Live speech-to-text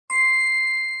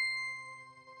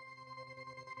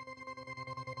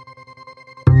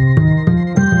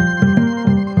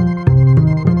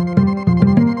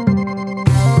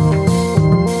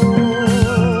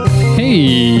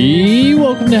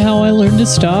to How I Learned to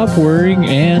Stop Worrying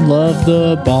and Love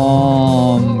the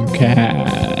Bombcast,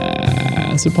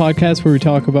 a podcast where we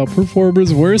talk about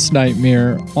performers' worst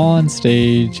nightmare on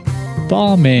stage,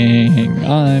 bombing.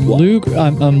 I'm Luke.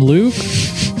 I'm Luke.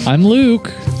 I'm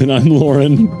Luke. And I'm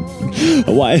Lauren.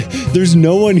 Why? There's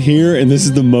no one here, and this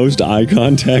is the most eye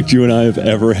contact you and I have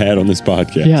ever had on this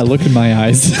podcast. Yeah, look in my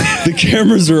eyes. The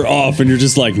cameras are off, and you're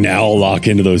just like, now I'll lock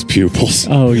into those pupils.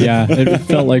 Oh, yeah. It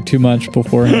felt like too much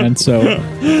beforehand. So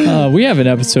we have an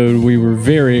episode we were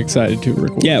very excited to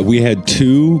record. Yeah, we had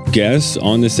 2 guests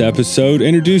on this episode.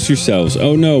 Introduce yourselves.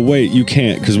 Oh, no, wait, you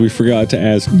can't, because we forgot to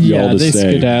ask y'all to they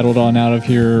stay. skedaddled on out of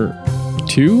here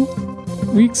 2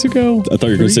 weeks ago. I thought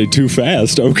you were going to say too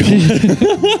fast. Oh, God.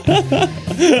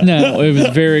 No, it was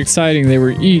very exciting. They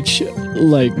were each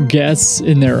like guests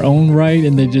in their own right,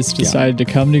 and they just decided to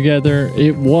come together.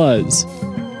 It was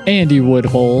Andy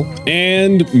Woodhull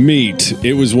And meat.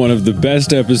 It was one of the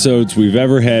best episodes we've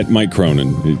ever had. Mike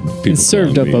Cronin. It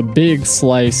served up a big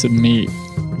slice of meat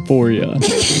for you. I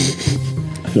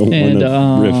don't want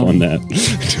to riff on that.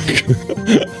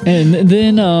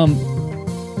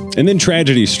 And then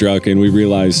tragedy struck, and we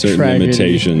realized certain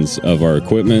limitations of our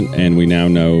equipment, and we now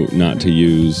know not to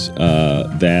use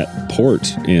that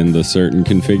port in the certain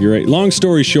configuration. Long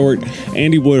story short,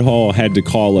 Andy Woodhull had to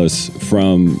call us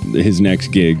from his next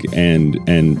gig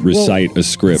and recite a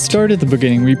script. Start at the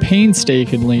beginning. We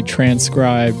painstakingly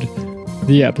transcribed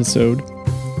the episode.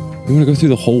 You want to go through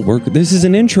the whole work? This is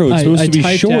an intro. It's supposed to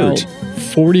be short. Out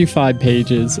 45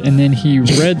 pages, and then he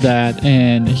read that,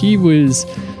 and he was...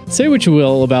 Say what you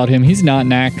will about him, he's not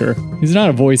an actor. He's not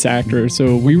a voice actor,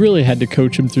 so we really had to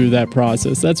coach him through that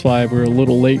process. That's why we're a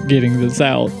little late getting this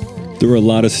out. There were a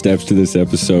lot of steps to this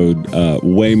episode,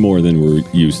 way more than we're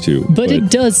used to. But it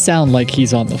does sound like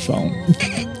he's on the phone.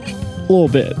 A little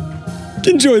bit.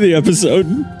 Enjoy the episode.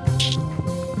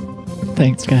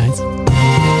 Thanks, guys.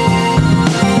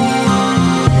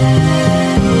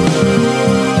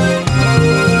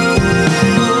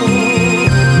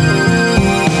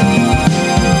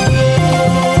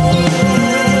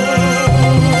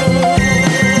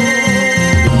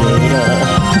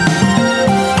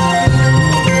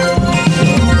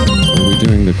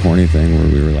 Corny thing where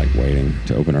we were like waiting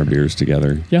to open our beers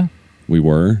together. Yeah. We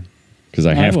were? Because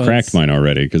I have cracked mine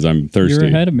already because I'm thirsty. You're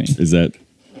ahead of me. Is that...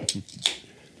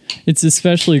 It's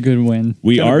especially good when...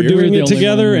 We are doing it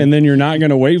together and then you're not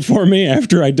going to wait for me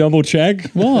after I double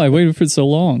check? Well, I waited for so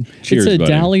long. Cheers, it's a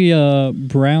buddy. Dahlia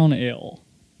brown ale.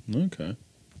 Okay.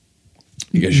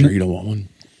 You guys sure you don't want one?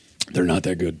 They're not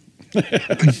that good.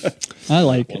 I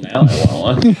like it. Now I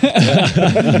want one.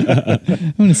 I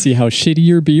want to see how shitty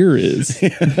your beer is. Are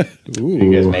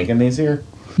you guys making these here?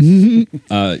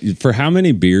 For how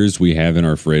many beers we have in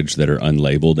our fridge that are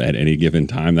unlabeled at any given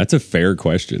time, that's a fair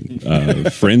question.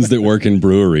 Friends that work in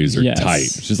breweries are tight.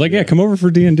 She's like, yeah, come over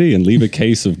for D&D and leave a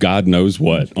case of God knows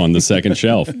what on the second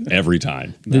shelf every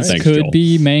time. This Thanks, could Joel.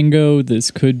 be mango.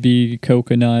 This could be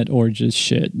coconut or just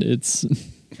shit.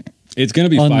 It's going to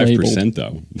be unlabeled. 5%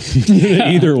 though.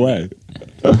 Either way.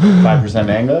 5%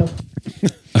 mango?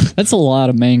 That's a lot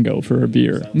of mango for a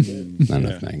beer. Not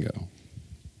enough mango.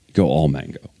 Go all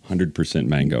mango. 100%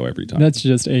 mango every time. That's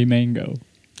just a mango.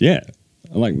 Yeah.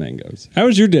 I like mangoes. How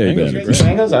was your day, Ben?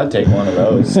 Mangoes? I'd take one of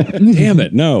those. Damn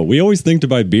it. No. We always think to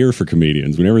buy beer for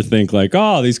comedians. We never think like,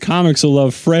 oh, these comics will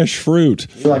love fresh fruit.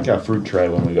 We like a fruit tray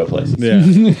when we go places. Yeah.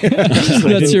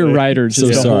 That's your writer's. So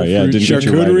sorry. Yeah, didn't get your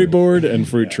Charcuterie writer. board and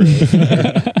fruit tray.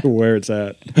 Where it's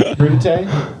at. Fruit tray?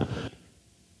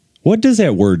 What does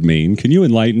that word mean? Can you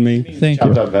enlighten me? Thank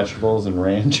Chopped you. up vegetables and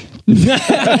ranch.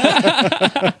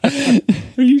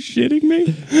 Are you shitting me?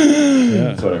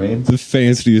 That's what it means. The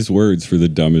fanciest words for the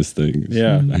dumbest things.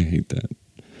 Yeah. I hate that.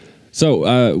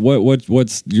 So,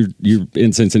 what's you're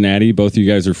in Cincinnati? Both of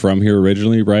you guys are from here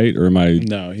originally, right? Or am I?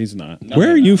 No, he's not.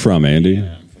 Where are you from, Andy?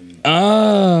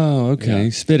 Oh, okay.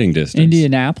 Spitting distance.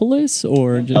 Indianapolis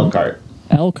or just Elkhart.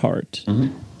 Elkhart?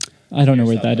 I don't know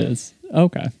where that is.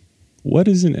 Okay. What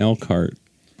is an Elkhart?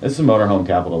 It's the motorhome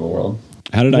capital of the world.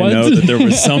 How did I What? know that there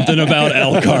was something about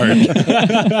Elkhart?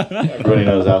 Everybody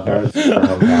knows Elkhart. It's the motorhome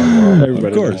capital of the world. Everybody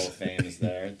Of course. Hall of Fame is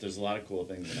there. There's a lot of cool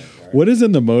things in Elkhart. What is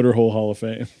in the Motorhole Hall of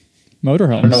Fame? I don't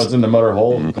know Motorhomes. what's in the motor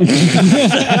hole.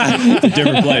 It's a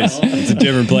different place. It's a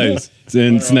different place. It's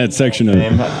in that section of.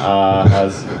 Name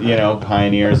has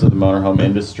pioneers of the motorhome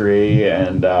industry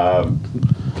and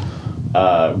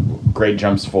great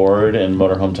jumps forward in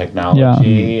motorhome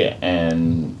technology,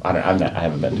 and I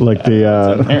haven't been to Like that. the,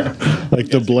 It's in there. Like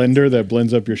the blender that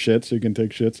blends up your shit so you can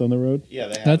take shits on the road. Yeah,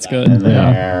 they have That's that good. in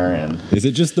Yeah. there, and Is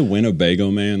it just the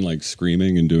Winnebago man like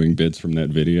screaming and doing bits from that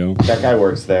video? that guy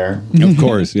works there. Of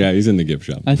course, yeah, he's in the gift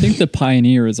shop. I think the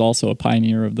Pioneer is also a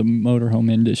pioneer of the motorhome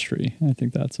industry. I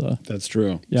think that's a That's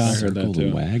true. Yeah. I heard Circle that the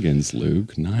too. wagons,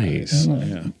 Luke. Nice.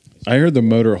 Yeah. I heard the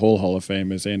Motor Hole Hall of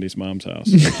Fame is Andy's mom's house.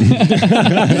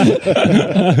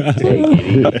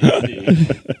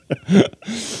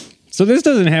 So this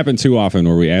doesn't happen too often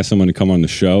where we ask someone to come on the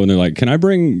show and they're like, "Can I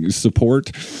bring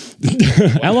support?"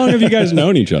 How long have you guys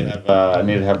known each other? I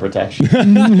need to have protection.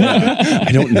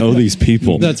 I don't know these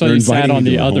people. That's why They're you sat inviting on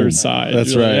me the to other home. side.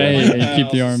 That's You're like, right. hey,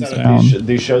 keep the arms Set down. up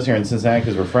these shows here in Cincinnati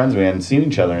because we're friends. We hadn't seen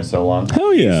each other in so long.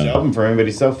 Hell He's yeah. open for me, but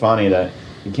he's so funny that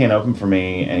he can't open for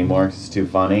me anymore because he's too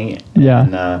funny. Yeah.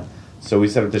 And so we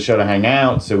set up the show to hang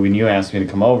out. So when you asked me to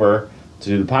come over to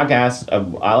do the podcast,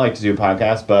 I like to do a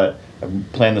podcast, but I'm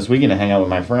planning this weekend to hang out with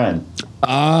my friend.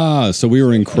 Ah, so we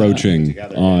were encroaching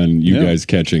together, on you Yeah. guys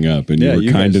catching up, and Yeah, you were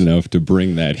you kind guys- enough to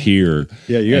bring that here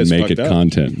Yeah, you and guys make fucked it up.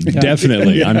 content.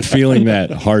 Definitely. I'm feeling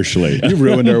that harshly. You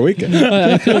ruined our weekend.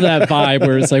 I feel that vibe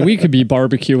where it's like we could be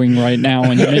barbecuing right now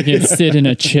and you're making it sit in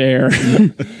a chair.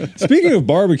 Speaking of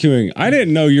barbecuing, I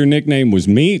didn't know your nickname was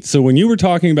Meat. So when you were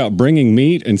talking about bringing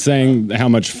meat and saying how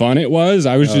much fun it was,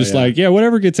 I was just yeah. like, yeah,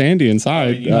 whatever gets Andy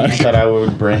inside. You said I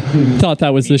would bring. Thought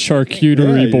that was the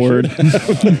charcuterie you board.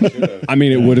 I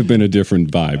mean, it would have been a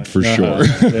different vibe for sure.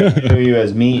 Who you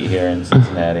as meat here in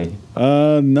Cincinnati.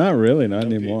 Not really, not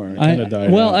anymore. I kind of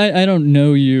died. out. I don't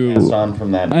know you. Passed on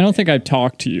from that. I don't think I've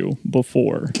talked to you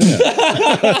before.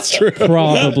 That's true.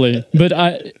 Probably. But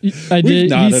I did. He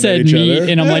nodded at said each meat,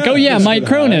 other. and I'm like, oh yeah, Mike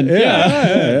Cronin. Yeah.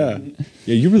 Yeah.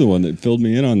 Yeah, you were the one that filled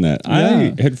me in on that.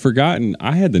 I had forgotten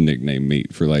I had the nickname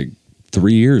Meat for like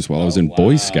 3 years while I was in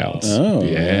Boy Scouts. Oh,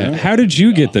 yeah. How did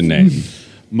you get the name?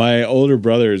 My older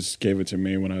brothers gave it to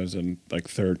me when I was in like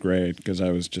third grade because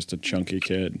I was just a chunky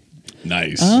kid.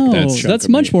 Nice. Oh, That's that's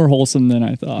of much meat. more wholesome than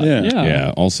I thought. Yeah.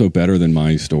 yeah. Also better than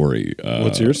my story.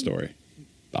 What's your story?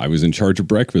 I was in charge of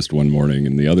breakfast one morning,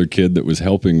 and the other kid that was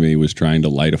helping me was trying to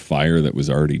light a fire that was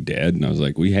already dead. And I was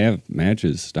like, "We have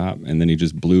matches, stop!" And then he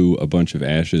just blew a bunch of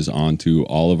ashes onto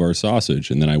all of our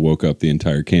sausage. And then I woke up the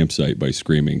entire campsite by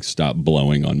screaming, "Stop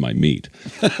blowing on my meat!"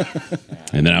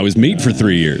 And then I was meat for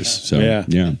 3 years. So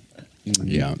yeah.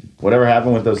 Whatever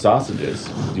happened with those sausages?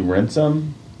 Did you rinse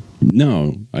them?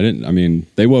 No, I didn't. I mean,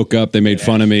 they woke up, they made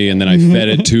fun of me, and then I fed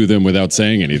it to them without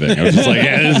saying anything. I was just like,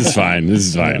 "Yeah, this is fine. This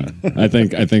is fine. I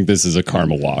think this is a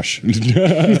karma wash."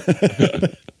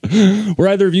 Were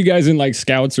either of you guys in like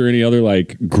scouts or any other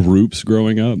like groups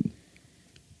growing up?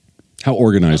 How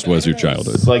organized was your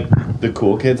childhood? It's like the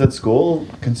cool kids at school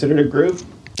considered a group.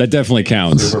 That definitely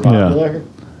counts. Super popular.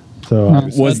 So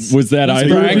Was that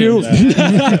either of you?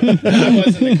 I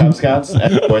was in the Cub Scouts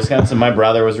and Boy Scouts, and my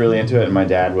brother was really into it, and my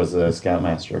dad was a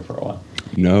scoutmaster for a while.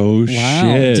 No Wow.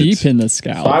 shit. Deep in the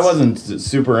scouts. So I wasn't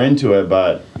super into it,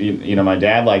 but you know, my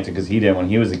dad liked it because he did when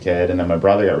he was a kid, and then my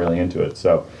brother got really into it.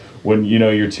 So when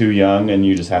you're too young and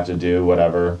you just have to do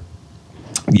whatever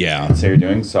Yeah. say you're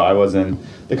doing. So I was in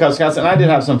the Cub Scouts, and I did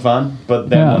have some fun. But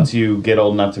then Yeah. once you get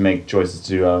old enough to make choices to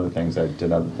do other things, I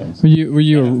did other things. Were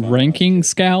you a ranking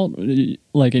scout,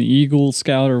 like an Eagle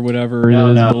Scout or whatever it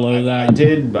is below that? I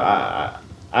did.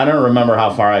 I don't remember how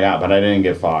far I got, but I didn't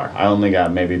get far. I only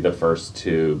got maybe the first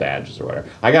 2 badges or whatever.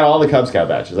 I got all the Cub Scout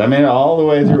badges. I made it all the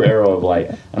way through Arrow of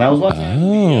Light, and I was watching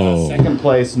Oh. second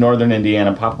place Northern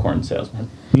Indiana popcorn salesman.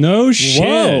 No shit.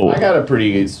 Whoa. I got a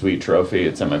pretty sweet trophy.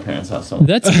 It's at my parents' house somewhere.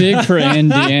 That's big for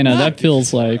Indiana. That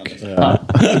feels like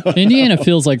Indiana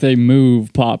feels like they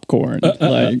move popcorn.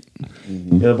 Like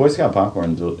Yeah, the Boy Scout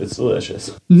popcorn, it's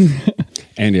delicious.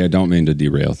 Andy, I don't mean to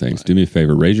derail things. Do me a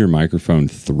favor, raise your microphone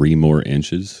 3 more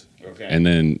inches. Okay. And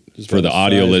then Just for by the the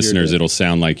audio size of listeners, your- it'll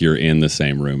sound like you're in the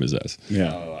same room as us.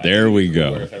 yeah. There we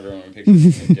go. If everyone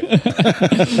pictures something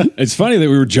different. It's funny that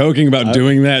we were joking about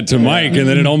doing that to Mike, and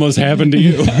then it almost happened to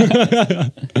you.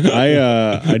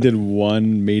 I did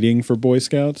one meeting for Boy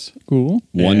Scouts. cool.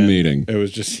 One And meeting. It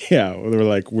was just they were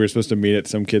like we were supposed to meet at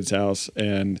some kid's house,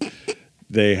 and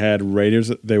they had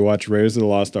Raiders. They watched Raiders of the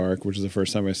Lost Ark, which is the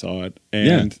first time I saw it,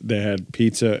 and they had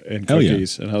pizza and Hell yeah.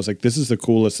 cookies, and I was like, "This is the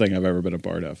coolest thing I've ever been a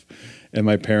part of." And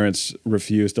my parents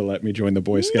refused to let me join the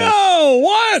Boy Scouts No,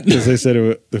 what? because they said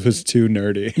it was too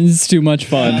nerdy. This is too much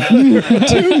fun. Too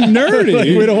nerdy. Like,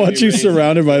 we don't want you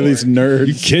surrounded by these nerds.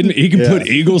 You kidding? He can Yeah. put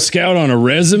Eagle Scout on a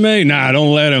resume? Nah,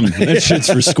 don't let him. That shit's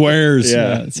for squares.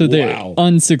 Yeah. So they Wow.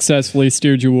 unsuccessfully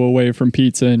steered you away from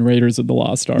pizza and Raiders of the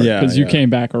Lost Ark Yeah, because you yeah. came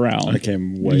back around. I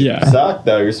came way Yeah. Suck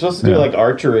though. You're supposed to do like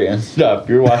archery and stuff.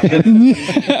 You're watching.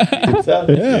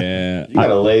 Yeah. You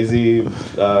got a lazy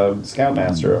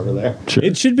scoutmaster over there. Sure.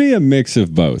 It should be a mix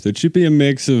of both. It should be a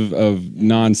mix of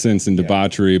nonsense and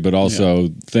debauchery, but also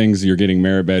things you're getting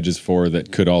merit badges for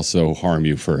that could also harm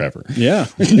you forever. Yeah.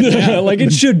 Like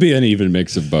it should be an even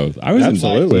mix of both. I was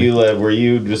Absolutely. You live where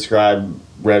you describe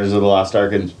Raiders of the Lost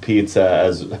Ark and pizza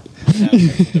as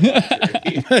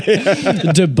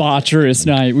Debaucherous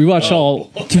night. We watched all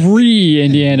 3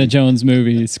 Indiana Jones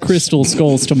movies. Crystal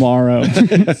Skulls tomorrow.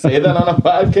 say that on a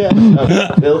podcast.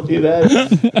 How filthy that is.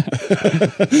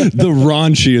 the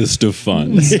raunchiest of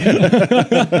funs.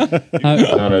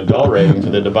 An adult rating for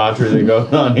the debauchery that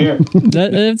goes on here.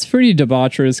 That's pretty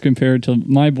debaucherous compared to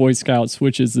my Boy Scouts,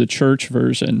 which is the church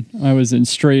version. I was in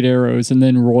Straight Arrows and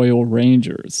then Royal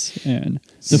Rangers, and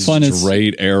the fun is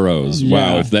Straight Arrows.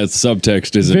 Yeah. Wow, if that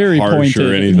subtext isn't Very harsh or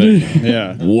pointed. anything.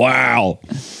 Yeah. Wow.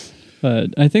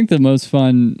 But I think the most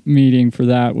fun meeting for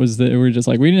that was that we were just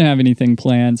like, we didn't have anything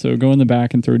planned, so go in the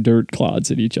back and throw dirt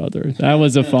clods at each other. That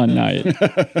was a fun night.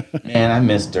 Man, I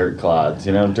miss dirt clods.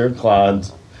 You know, dirt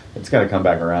clods. It's got to come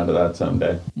back around to that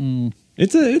someday.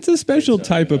 It's a special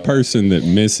type of person that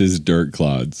misses dirt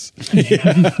clods.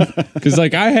 Because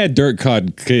like I had dirt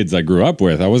clod kids I grew up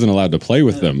with. I wasn't allowed to play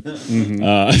with them.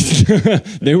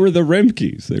 They were the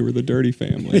Remkes. They were the dirty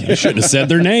family. I shouldn't have said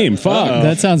their name. Fuck.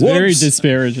 That sounds very Whoops.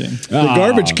 disparaging. The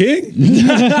Garbage King?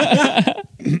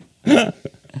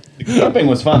 Camping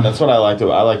was fun. That's what I liked.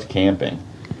 I liked camping.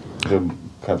 The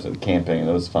cups of camping.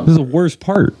 That was fun. This is the worst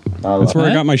part. That's where I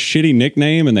Huh? got my shitty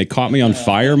nickname, and they caught me on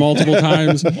fire multiple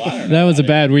times. That was a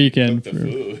bad weekend. The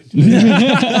food.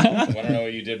 I want to know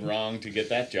what you did wrong to get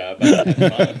that job.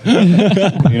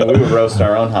 You know, we would roast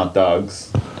our own hot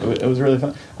dogs. It was really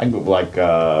fun. I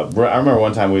remember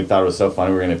one time we thought it was so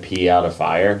funny we were going to pee out a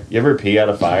fire. You ever pee out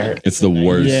a fire? It's the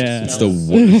worst. Yeah. It's the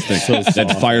worst thing.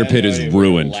 That fire pit is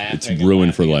ruined. It's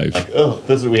ruined for life. Like, oh,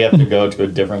 we have to go to a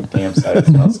different campsite. It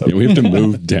smells so Yeah, we have to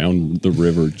move down the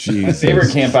river. My Jesus.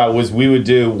 favorite camp out was we would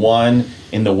do one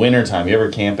in the wintertime. You ever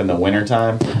camp in the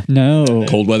wintertime? No.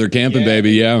 Cold weather camping,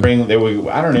 baby. Yeah. I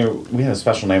don't know. We had a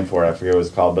special name for it. I forget what it's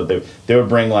called, but they would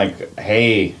bring like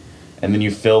hay, and then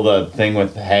you fill the thing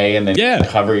with hay, and then you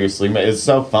cover your sleep. It's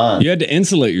so fun. You had to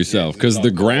insulate yourself because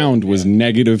the ground was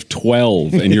negative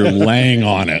 12 and you're laying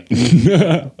on it.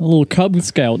 A little Cub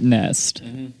Scout nest.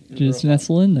 Just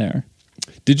nestle in there.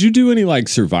 Did you do any like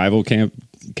survival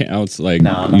campouts? Like,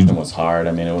 No, nothing was hard.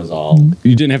 I mean, it was all.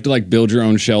 you didn't have to like build your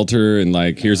own shelter and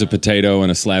like, here's a potato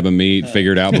and a slab of meat,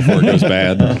 figure it out before it goes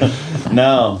bad.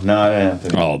 No, I didn't have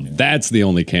to. Oh, that's the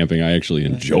only camping I actually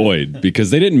enjoyed because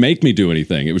they didn't make me do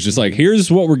anything. It was just like, here's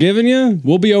what we're giving you.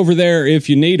 We'll be over there if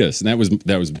you need us. And that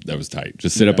was tight.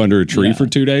 Just sit up under a tree for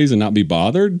 2 days and not be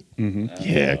bothered.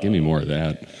 Yeah, give me more of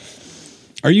that.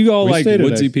 Are you all We like stayed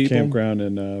woodsy at a people? campground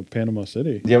in Panama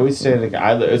City. Yeah, we stayed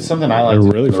at it's something I like They're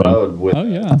to really do on the fun. road with Oh,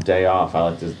 yeah. a day off. I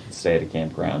like to stay at a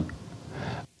campground.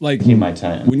 Like Keep my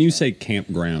tent. when you say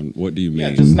campground, what do you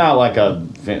mean? Just not like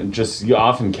you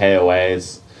often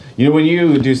KOAs. You know, when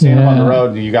you do stand up on the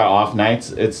road and you got off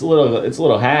nights, it's a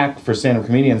little hack for stand up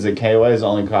comedians that KOAs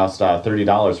only cost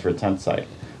 $30 for a tent site.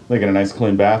 They get a nice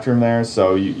clean bathroom there,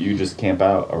 so you just camp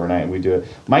out overnight, and we do it.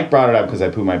 Mike brought it up because I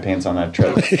pooped my pants on that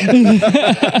trip.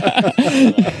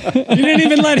 You didn't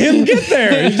even let him get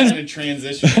there. Just going to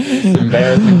transition.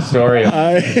 Embarrassing story.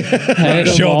 Head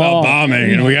of Show all. about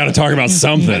bombing, and we got to talk about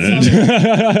something.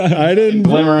 I didn't.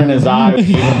 Glimmer in his eye.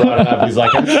 He even brought it up. He's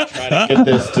like, I'm trying to get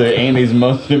this to Andy's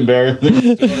most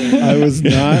embarrassing story. I was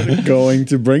not going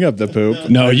to bring up the poop.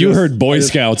 No, I you just- heard Boy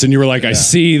Scouts, and you were like, I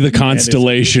see the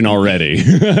constellation already.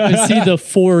 I see the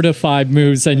 4 to 5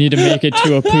 moves I need to make it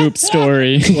to a poop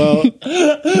story. Well,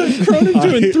 Cronin's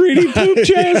doing 3D poop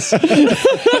chess. I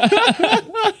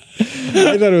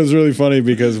thought it was really funny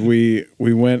because we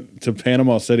went to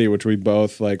Panama City, which we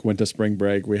both like went to spring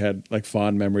break. We had like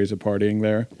fond memories of partying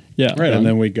there. Yeah. Right. And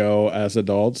then we go as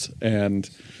adults, and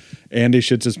Andy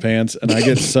shits his pants, and I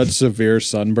get such severe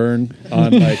sunburn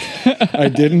on like I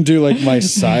didn't do like my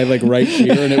side like right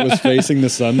here, and it was facing the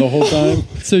sun the whole time.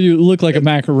 So you look like a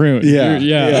macaroon. Yeah,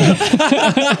 Yeah.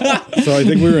 So I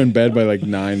think we were in bed by like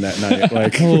 9 that night.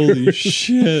 Like, Holy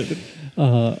shit.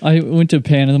 I went to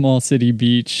Panama City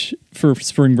Beach for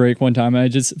spring break one time. And I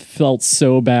just felt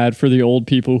so bad for the old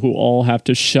people who all have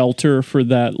to shelter for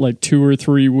that like 2 or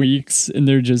 3 weeks, and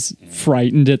they're just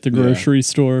frightened at the grocery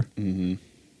store.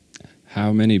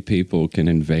 How many people can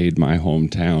invade my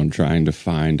hometown trying to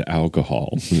find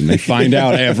alcohol? And they find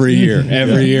out every year.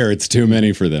 Every year, it's too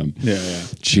many for them. yeah.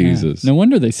 Jesus. No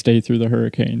wonder they stay through the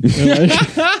hurricane.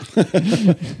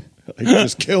 They're Like,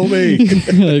 just kill me.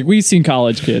 like, we've seen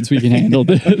college kids. We can handle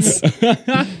this.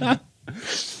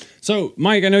 So,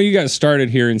 Mike, I know you got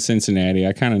started here in Cincinnati.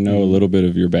 I kind of know a little bit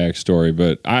of your backstory,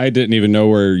 but I didn't even know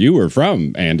where you were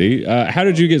from, Andy. How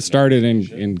did you get started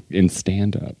in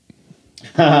stand-up?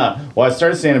 Well, I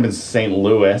started stand-up in St.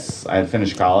 Louis. I had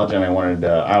finished college, and I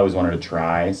always wanted to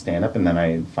try stand-up, and then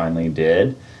I finally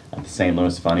did at the St.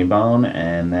 Louis Funny Bone,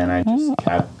 and then I just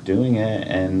kept doing it,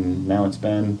 and now it's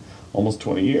been almost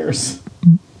 20 years.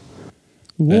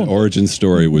 That origin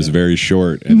story was very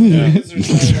short. And,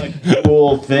 There's no, like,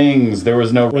 cool things. There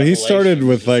was no. Well, he started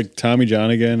with like Tommy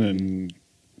Johnigan and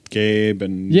Gabe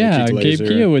and Yeah, Nikki Gabe Glaser.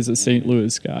 Gia was a St.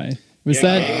 Louis guy. Was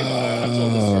that? I've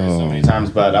told this story so many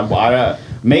times, but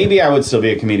maybe I would still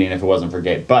be a comedian if it wasn't for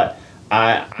Gabe. But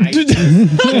Let's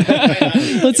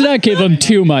not give him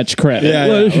too much credit. Yeah,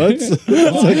 let's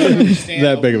not give him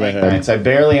that big of a head. I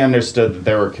barely understood that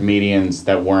there were comedians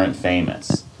that weren't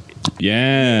famous.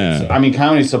 yeah. I mean,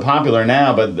 comedy's so popular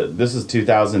now, but this is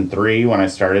 2003 when I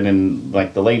started in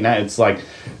like the late night. It's like,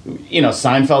 you know,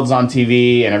 Seinfeld's on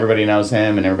TV and everybody knows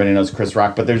him and everybody knows Chris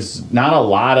Rock, but there's not a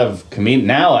lot of comedians.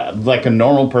 Now, like a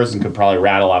normal person could probably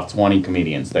rattle off 20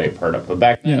 comedians they've heard of. But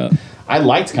back then, Yeah. I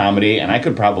liked comedy and I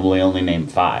could probably only name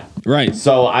 5. Right.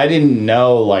 So I didn't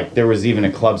know like there was even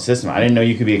a club system. I didn't know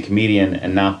you could be a comedian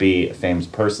and not be a famous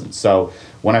person. So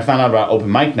when I found out about open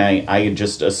mic night, I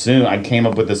just assumed, I came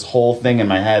up with this whole thing in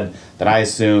my head that I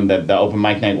assumed that the open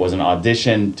mic night was an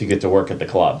audition to get to work at the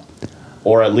club.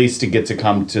 Or at least to get to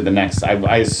come to the next.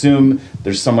 I assume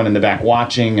there's someone in the back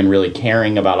watching and really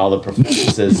caring about all the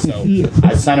performances. So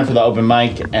I signed up for the open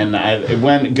mic and it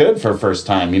went good for first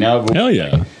time, you know? Hell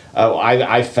yeah.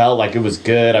 I felt like it was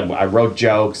good. I wrote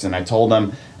jokes and I told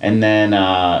them. And then,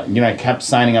 you know, I kept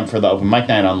signing up for the open mic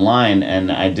night online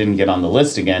and I didn't get on the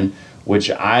list again,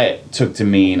 which I took to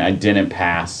mean I didn't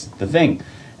pass the thing.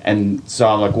 And so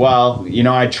I'm like, well, you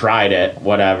know, I tried it,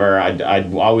 whatever.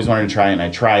 I always wanted to try it and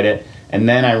I tried it. And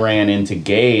then I ran into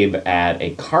Gabe at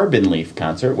a Carbon Leaf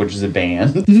concert, which is a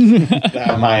band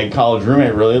that my college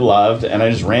roommate really loved. And I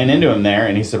just ran into him there,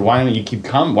 and he said, "Why don't you keep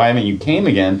coming? Why haven't you came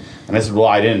again?" And I said, "Well,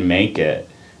 I didn't make it."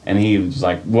 And he was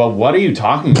like, "Well, what are you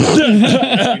talking about? You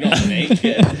don't make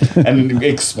it." And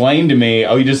explained to me,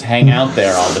 "Oh, you just hang out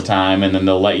there all the time, and then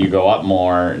they'll let you go up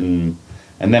more." And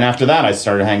then after that, I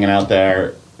started hanging out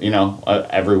there, you know,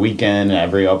 every weekend,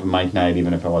 every open mic night,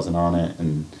 even if I wasn't on it.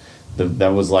 And that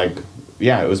was like...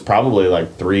 Yeah, it was probably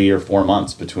like 3 or 4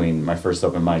 months between my first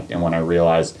open mic and when I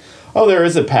realized, oh, there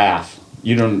is a path.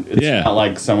 It's not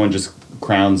like someone just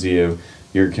crowns you.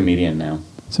 You're a comedian now.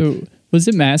 So was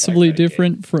it massively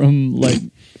different from like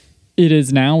it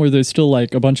is now, where there's still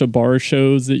like a bunch of bar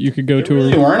shows that you could go to? There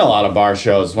really weren't a lot of bar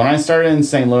shows. When I started in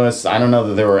St. Louis, I don't know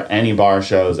that there were any bar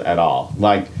shows at all.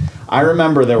 Like, I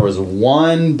remember there was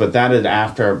one, but that had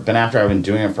been after I've been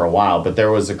doing it for a while. But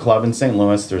there was a club in St.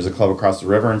 Louis. There was a club across the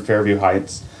river in Fairview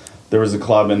Heights. There was a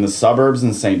club in the suburbs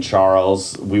in St.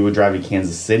 Charles. We would drive to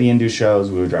Kansas City and do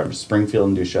shows. We would drive to Springfield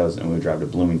and do shows. And we would drive to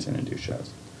Bloomington and do shows.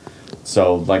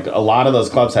 So, like, a lot of those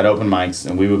clubs had open mics,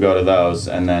 and we would go to those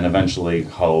and then eventually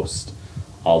host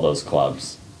all those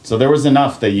clubs. So there was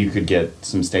enough that you could get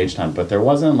some stage time, but there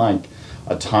wasn't, like,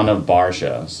 a ton of bar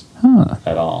shows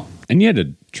at all. And you had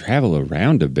to travel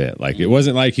around a bit. Like, it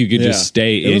wasn't like you could just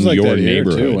stay it in was like your that here,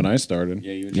 neighborhood. too, when I started.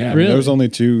 Yeah, you would Yeah. Really? There was only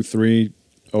 2-3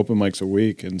 open mics a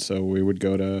week, and so we would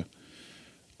go to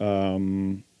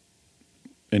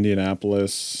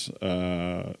Indianapolis,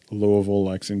 Louisville,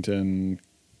 Lexington,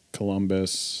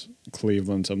 Columbus,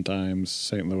 Cleveland sometimes,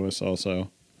 St. Louis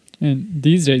also. And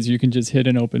these days you can just hit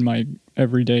an open mic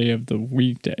every day of the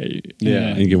weekday. Yeah.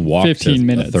 And you can walk 15 to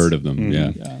minutes. a third of them.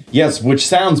 Mm-hmm. Yeah. Yes, which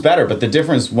sounds better, but the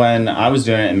difference when I was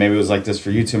doing it, and maybe it was like this for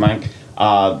you too, Mike,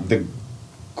 the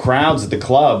crowds at the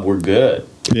club were good.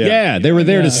 Yeah, they were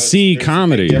there to see There's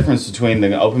comedy. A big difference between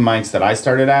the open mics that I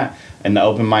started at and the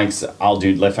open mics I'll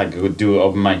do. If I could do an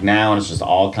open mic now and it's just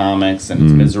all comics and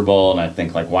it's miserable, and I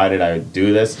think like, why did I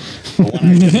do this? But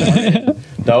when I started,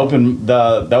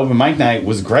 the open mic night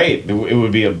was great. It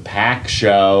would be a pack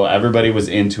show. Everybody was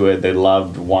into it. They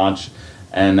loved watch,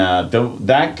 and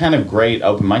that kind of great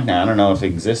open mic night, I don't know if it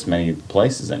exists many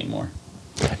places anymore.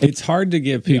 It's hard to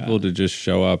get people to just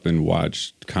show up and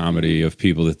watch comedy of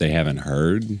people that they haven't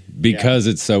heard because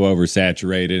it's so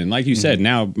oversaturated. And like you said,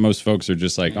 now most folks are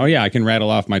just like, oh yeah, I can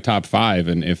rattle off my top 5.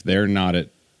 And if they're not at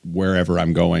wherever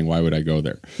I'm going, why would I go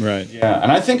there? Right. Yeah,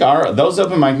 and I think those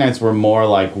open mic nights were more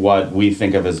like what we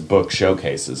think of as book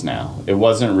showcases now. It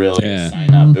wasn't really a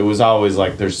sign up. It was always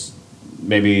like there's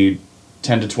maybe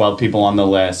 10 to 12 people on the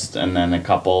list, and then a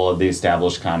couple of the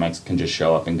established comics can just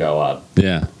show up and go up.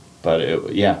 Yeah. But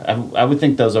I would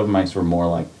think those open mics were more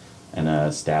like an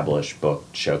established book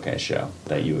showcase show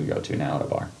that you would go to now at a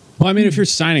bar. Well, I mean, if you're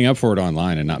signing up for it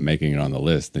online and not making it on the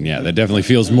list, then yeah, that definitely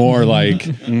feels more like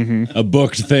a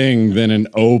booked thing than an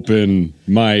open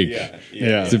mic.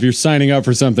 Yeah. So if you're signing up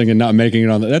for something and not making it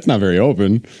on that's not very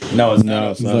open. No, it's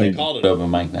not. it's not. They called it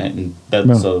open mic night, and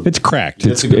that's so. It's cracked.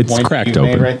 That's a good It's point cracked you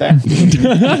made open. right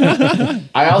there.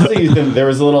 I also used them. There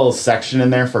was a little section in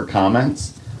there for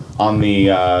comments on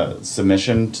the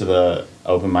submission to the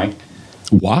open mic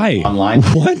Why? online.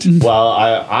 What? Well,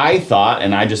 I thought,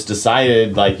 and I just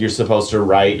decided, like, you're supposed to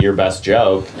write your best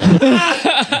joke.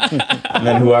 And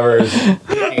then whoever's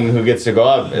thinking who gets to go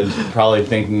up is probably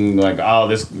thinking, like, oh,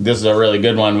 this is a really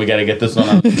good one. We got to get this one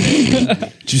up.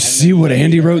 Did you see what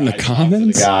Andy wrote in the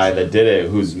comments? The guy that did it,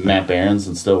 who's Matt Behrens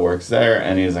and still works there,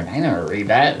 and he's like, I never read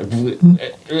that.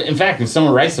 In fact, if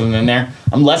someone writes something in there,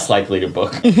 I'm less likely to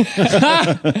book.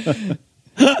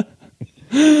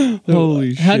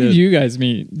 Holy How did you guys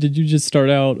meet? Did you just start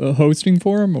out hosting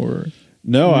for him, or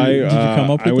No, Did you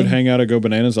come up I with would them? hang out at Go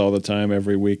Bananas all the time,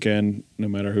 every weekend, no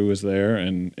matter who was there.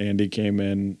 And Andy came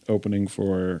in opening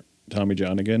for Tommy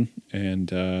Johnigan. And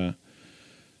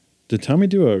did Tommy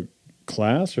do a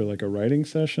class or like a writing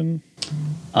session?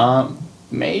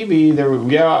 Maybe there.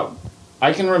 Yeah,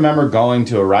 I can remember going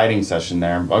to a writing session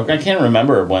there. I can't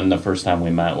remember when the first time we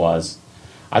met was.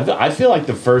 I feel like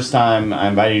the first time I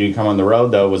invited you to come on the road,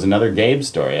 though, was another Gabe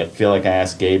story. I feel like I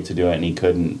asked Gabe to do it, and he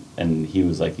couldn't. And he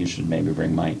was like, you should maybe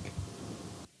bring Mike.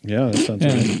 Yeah, that sounds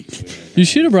good. you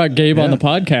should have brought Gabe on the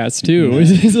podcast too?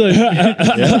 It's like,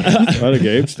 Yeah, a lot of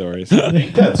Gabe stories. I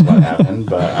think that's what happened,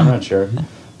 but I'm not sure.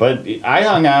 But I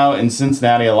hung out in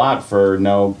Cincinnati a lot for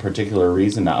no particular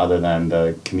reason other than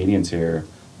the comedians here.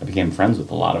 I became friends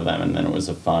with a lot of them, and then it was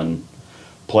a fun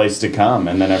place to come.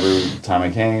 And then every time I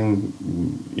came,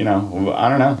 you know, I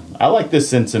don't know. I like this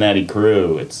Cincinnati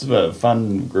crew. It's a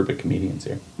fun group of comedians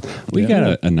here. We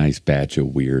got a nice batch of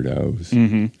weirdos.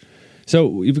 Mm-hmm.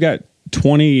 So you've got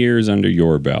 20 years under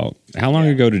your belt. How long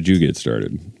ago did you get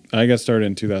started? I got started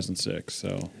in 2006, so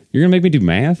You're going to make me do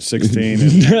math? 16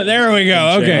 and There we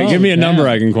go. Okay, Oh, give me a number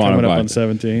yeah. I can coming up on quantify.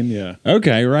 17, yeah.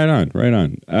 Okay, right on.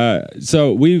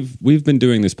 So we've been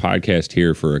doing this podcast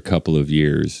here for a couple of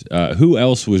years. Who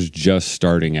else was just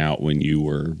starting out when you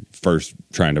were first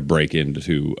trying to break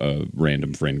into a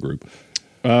random friend group?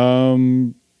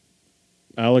 Alex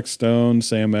Stone,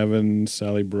 Sam Evans,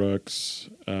 Sally Brooks.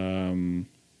 Are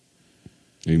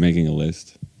you making a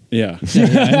list? Yeah.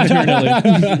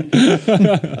 internally.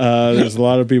 There's a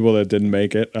lot of people that didn't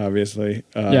make it, obviously.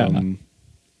 Tom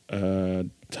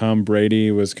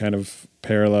Brady was kind of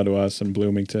parallel to us in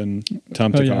Bloomington.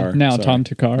 Tom Oh, Takar. yeah. Now sorry. Tom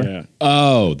Takar. Yeah.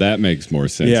 Oh, that makes more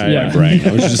sense Yeah, in yeah. my brain.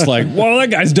 I was just like, well,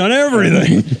 that guy's done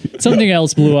everything. Something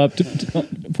else blew up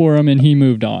for him, and he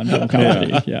moved on from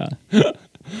comedy. Yeah.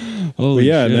 But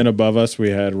yeah, and then above us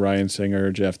we had Ryan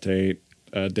Singer, Jeff Tate,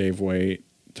 Dave Waite,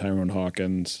 Tyrone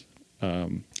Hawkins.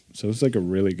 So it was like a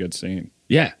really good scene.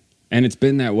 Yeah. And it's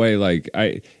been that way. Like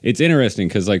it's interesting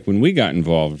because like when we got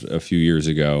involved a few years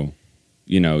ago,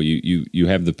 you know, you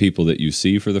have the people that you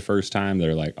see for the first time.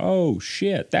 They're like, oh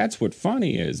shit, that's what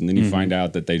funny is. And then you find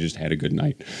out that they just had a good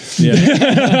night.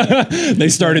 Yeah. They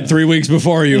started 3 weeks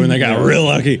before you and they got real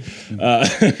lucky.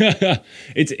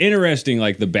 It's interesting,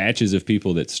 like the batches of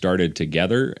people that started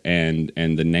together and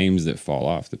the names that fall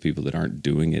off, the people that aren't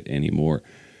doing it anymore.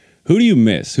 Who do you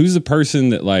miss? Who's the person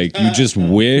that like you just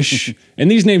wish?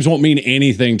 And these names won't mean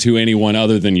anything to anyone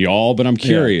other than y'all, but I'm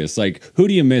curious. Like, who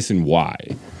do you miss and why?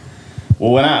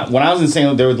 Well, when I was in St.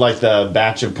 Louis, there was like the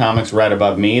batch of comics right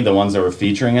above me, the ones that were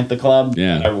featuring at the club.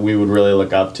 Yeah. We would really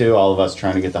look up to, all of us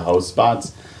trying to get the host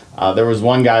spots. There was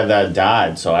one guy that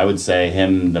died, so I would say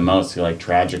him the most. He like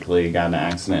tragically got in an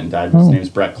accident and died. His name's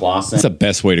Brett Clausen. That's the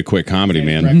best way to quit comedy,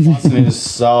 Brett man. Clausen is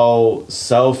so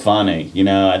funny. You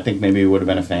know, I think maybe he would have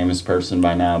been a famous person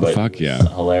by now, but Fuck he was yeah.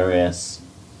 hilarious.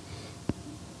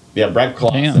 Yeah, Brett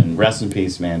Clausen, Damn. rest in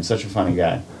peace, man. Such a funny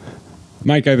guy.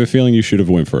 Mike, I have a feeling you should have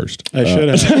went first. I should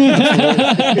have.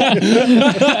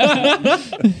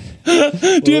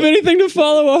 Do you have anything to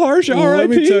follow a harsh Well, let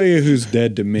me RIP? tell you who's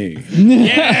dead to me.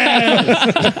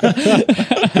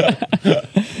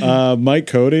 Mike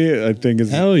Cody, I think,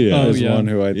 is, Hell yeah. is Oh, yeah. one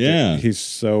who I Yeah. think he's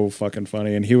so fucking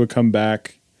funny. And he would come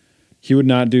back. He would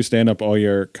not do stand up all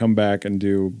year, come back and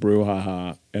do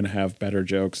brouhaha and have better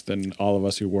jokes than all of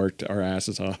us who worked our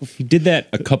asses off. He did that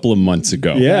a couple of months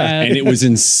ago. Yeah. And it was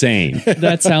insane.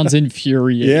 That sounds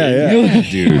infuriating. Yeah.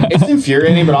 Dude. It's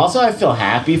infuriating, but also I feel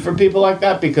happy for people like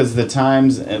that because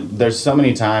there's so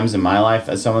many times in my life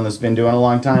as someone that's been doing it a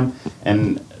long time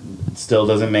and still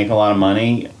doesn't make a lot of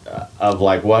money. of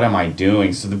like, what am I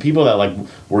doing? So the people that like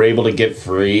were able to get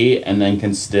free and then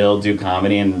can still do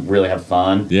comedy and really have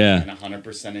fun, Yeah. And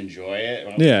 100% enjoy it.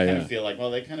 I kind of feel like,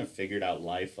 well, they kind of figured out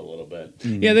life a little bit.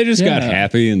 Yeah, they just got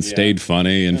happy and stayed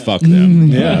funny and fuck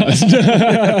them.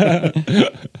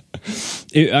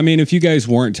 I mean, if you guys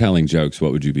weren't telling jokes,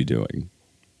 what would you be doing?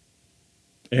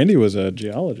 Andy was a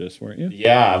geologist, weren't you?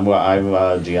 Yeah, well, I have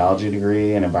a geology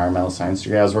degree and environmental science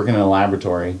degree. I was working in a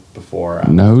laboratory before.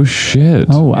 No shit.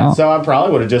 Oh wow. So I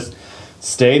probably would have just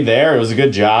stayed there. It was a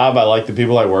good job. I liked the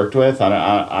people I worked with.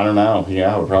 I don't know.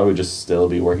 Yeah, I would probably just still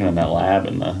be working in that lab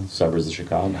in the suburbs of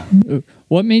Chicago.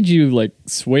 What made you like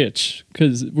switch?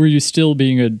 Because were you still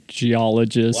being a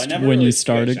geologist when you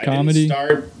started comedy? I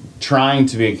didn't start trying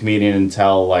to be a comedian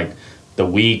until like the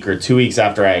week or 2 weeks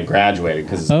after I had graduated,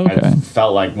 because I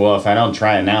felt like, well, if I don't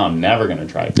try it now, I'm never going to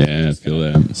try it. Yeah, I feel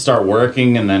that. Start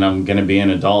working and then I'm going to be an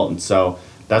adult. And so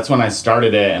that's when I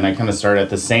started it. And I kind of started at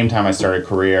the same time I started a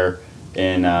career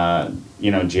in,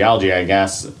 geology, I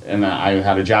guess. And I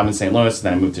had a job in St. Louis.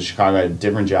 Then I moved to Chicago. I had a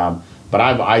different job. But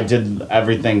I did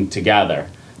everything together.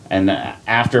 And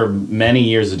after many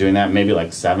years of doing that, maybe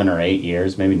like 7 or 8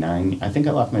 years, maybe 9, I think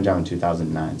I left my job in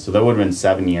 2009. So that would have been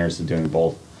 7 years of doing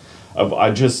both.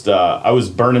 I was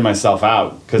burning myself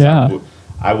out because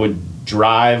I would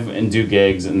drive and do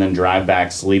gigs and then drive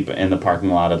back, sleep in the parking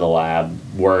lot of the lab,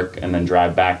 work, and then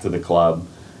drive back to the club.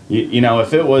 You know,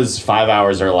 if it was 5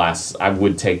 hours or less, I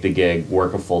would take the gig,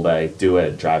 work a full day, do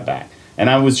it, drive back. And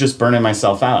I was just burning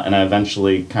myself out. And I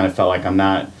eventually kind of felt like I'm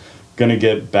not going to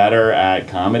get better at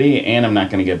comedy and I'm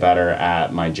not going to get better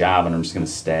at my job, and I'm just going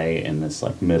to stay in this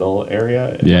like middle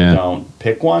area if I don't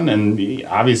pick one. And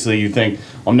obviously you think,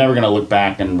 well, I'm never going to look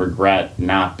back and regret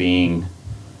not being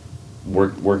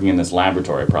working in this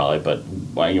laboratory probably, but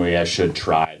anyway, I should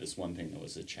try this one thing that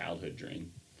was a childhood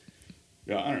dream.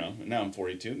 I don't know. Now I'm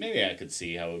 42. Maybe I could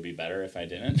see how it would be better if I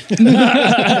didn't.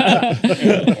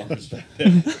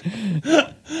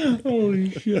 Holy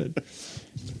shit.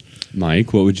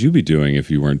 Mike, what would you be doing if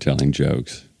you weren't telling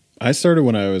jokes? I started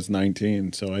when I was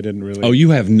 19, so I didn't really. Oh,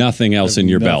 you have nothing else in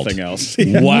your belt. Nothing else.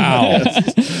 Wow.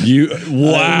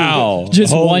 Wow.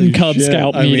 Just Holy one Cub shit.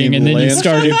 Scout meeting, and then you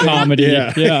started comedy.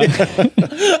 Yeah.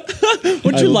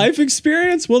 What's your life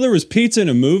experience? Well, there was pizza in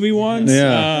a movie once.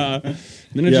 Yeah.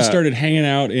 Then I just started hanging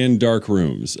out in dark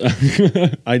rooms.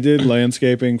 I did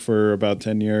landscaping for about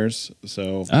 10 years,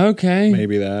 so okay.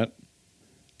 maybe that.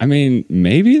 I mean,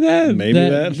 maybe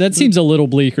that. That seems a little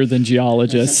bleaker than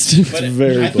geologist. It's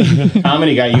very bleak.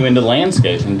 Comedy got you into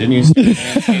landscaping. Didn't you start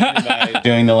landscaping by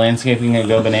doing the landscaping at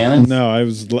Go Bananas? No,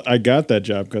 I got that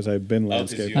job because I've been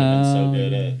Because landscaping. you've been so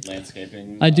good at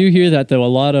landscaping. I do hear that though. A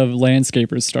lot of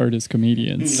landscapers start as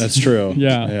comedians. That's true.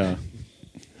 Yeah.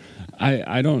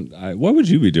 What would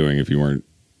you be doing if you weren't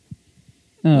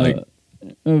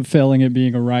failing at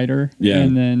being a writer. Yeah.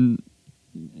 And then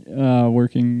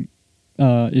working,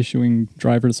 issuing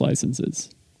driver's licenses.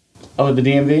 Oh, the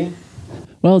DMV?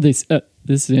 Well, this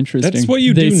is interesting. That's what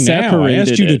you do now. I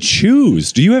asked you to it.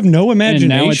 choose. Do you have no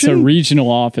imagination? And now it's a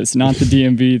regional office, not the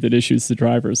DMV that issues the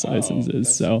driver's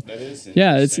licenses. So,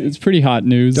 yeah, it's pretty hot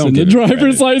news in the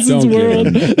driver's license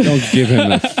world. Don't give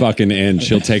him a fucking inch.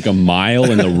 He'll take a mile,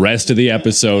 and the rest of the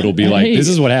episode will be like, "This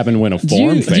is what happened when a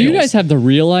form fails." Do you guys have the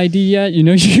real ID yet? You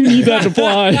know, you need that to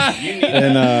apply.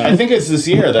 And I think it's this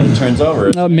year that it turns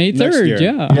over. May 3rd, year.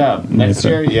 yeah. Yeah, next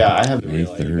year. Yeah, I have the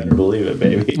real ID. You better believe it,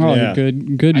 baby. Oh, Yeah.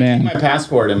 good I man. keep my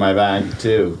passport in my bag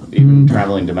too, even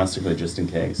traveling domestically, just in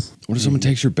case. What if someone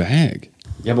takes your bag?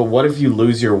 Yeah, but what if you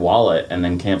lose your wallet and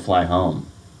then can't fly home?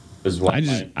 Is what I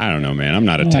don't know, man. I'm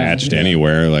not attached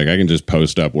anywhere. Like, I can just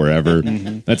post up wherever.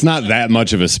 That's not that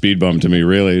much of a speed bump to me,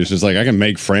 really. It's just like I can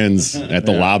make friends at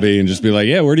the lobby and just be like,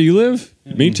 "Yeah, where do you live?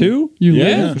 Me too.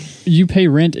 You pay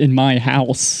rent in my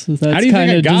house. That's How do you think I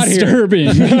kind of got here? disturbing.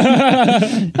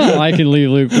 I can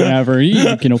leave Luke whenever.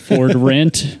 You can afford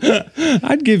rent.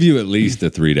 I'd give you at least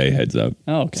a 3-day heads up.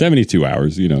 Oh, okay. 72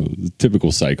 hours,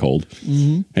 typical psych hold.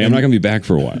 Hey, I'm not going to be back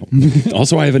for a while.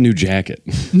 Also, I have a new jacket.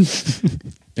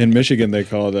 in Michigan, they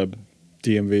call the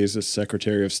DMVs the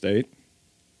Secretary of State.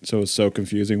 So it was so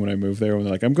confusing when I moved there. When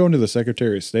they're like, "I'm going to the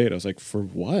Secretary of State," I was like, "For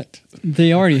what?"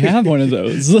 They already have one of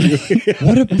those.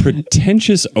 What a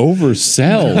pretentious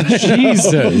oversell.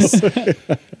 Jesus.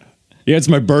 Yeah, it's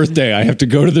my birthday. I have to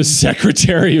go to the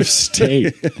Secretary of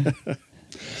State.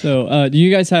 So, do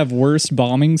you guys have worst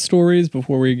bombing stories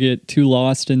before we get too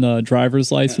lost in the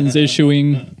driver's license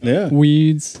issuing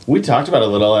weeds? We talked about it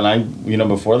a little, and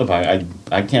before the podcast,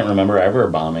 I can't remember ever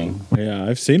bombing. Yeah,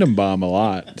 I've seen him bomb a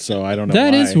lot, so I don't know.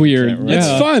 That why. is weird. It's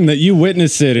fun that you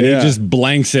witness it and he just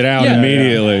blanks it out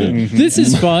immediately. This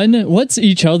is fun. What's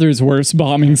each other's worst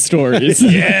bombing stories?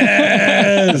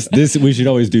 Yes, we should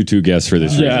always do 2 guests for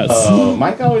this. Yes.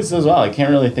 Mike always does well. I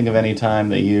can't really think of any time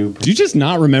that you. Do you just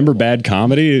not remember bad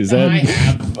comedy? Is that? I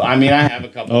have a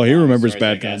couple. Oh, he remembers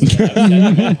bad comedy.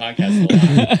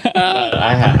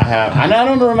 I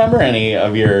don't remember any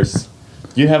of yours.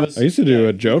 You have. I used to do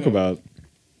a joke about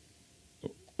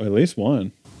at least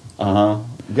one. I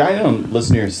don't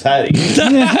listen to your set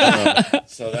either.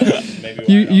 So that's maybe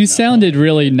why You sounded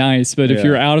really nice, but if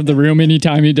you're out of the room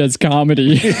anytime he does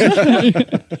comedy.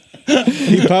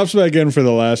 He pops back in for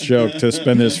the last joke to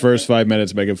spend his first 5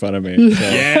 minutes making fun of me. So.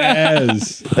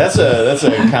 Yes. That's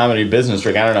a comedy business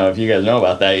trick. I don't know if you guys know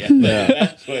about that yet.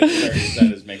 That's what Terry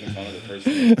said, is making fun of the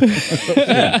person.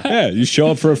 Yeah, you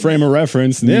show up for a frame of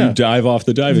reference and then you dive off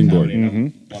the diving board.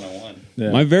 101.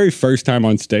 Yeah. My very first time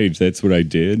on stage, that's what I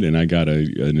did, and I got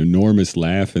an enormous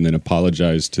laugh and then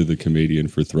apologized to the comedian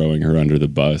for throwing her under the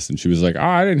bus. And she was like,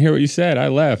 I didn't hear what you said. I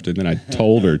left. And then I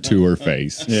told her to her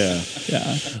face. Yeah.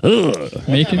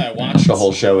 One time I watched a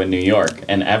whole show in New York,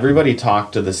 and everybody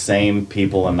talked to the same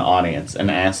people in the audience and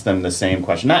asked them the same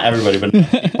question. Not everybody, but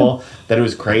people. That it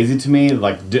was crazy to me.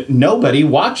 Like, nobody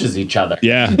watches each other.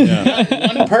 Yeah.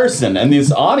 Not one person, and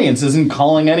this audience isn't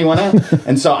calling anyone out.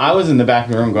 And so I was in the back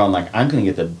of the room going like, I'm going to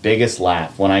get the biggest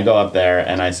laugh when I go up there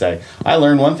and I say, I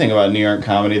learned one thing about New York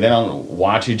comedy. They don't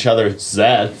watch each other's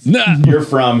sets. Nah. You're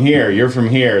from here. You're from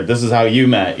here. This is how you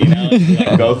met.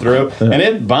 Like, go through. And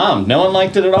it bombed. No one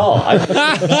liked it at all.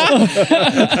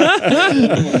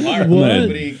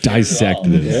 Nobody dissect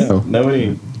this. Yeah.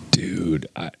 Nobody. Dude.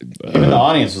 Even the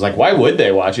audience was like, why would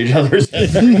they watch each other's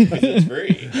sets? Because it's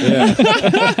free.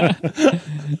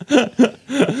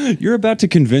 You're about to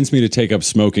convince me to take up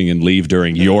smoking and leave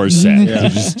during your set.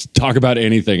 Just talk about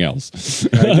anything else.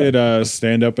 I did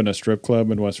stand up in a strip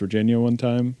club in West Virginia one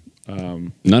time.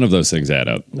 None of those things add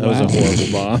up. That was a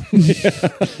horrible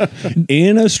bomb.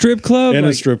 In a strip club? In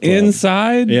a strip club.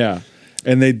 Inside? Yeah.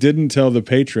 And they didn't tell the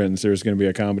patrons there was going to be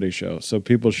a comedy show. So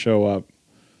people show up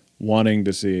wanting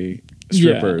to see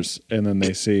strippers, and then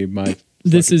they see my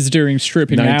This is during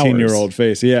stripping 19-year-old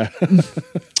face. Yeah.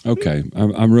 Okay.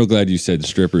 I'm real glad you said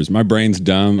strippers. My brain's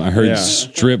dumb. I heard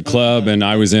strip club, and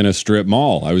I was in a strip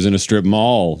mall. I was in a strip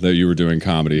mall that you were doing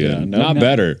comedy in. Not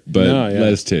better, but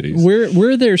less titties.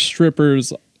 Were there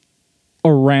strippers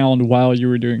around while you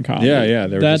were doing comedy? Yeah.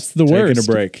 That's the taking worst.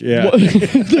 a break. Yeah.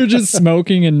 They're just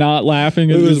smoking and not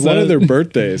laughing. It was one of their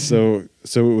birthdays, so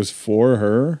it was for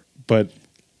her, but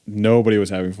nobody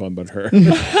was having fun but her.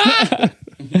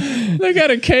 They got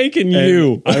a cake and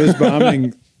you. I was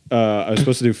bombing. I was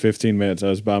supposed to do 15 minutes. I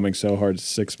was bombing so hard.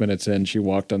 6 minutes in, she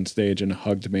walked on stage and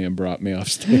hugged me and brought me off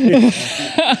stage.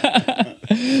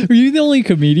 Were you the only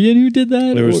comedian who did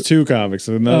that? There was 2 comics.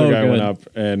 So another guy went up,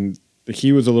 and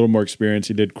he was a little more experienced.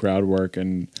 He did crowd work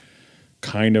and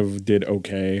kind of did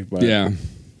okay. But yeah.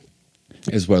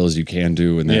 As well as you can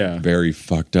do in that very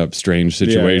fucked up, strange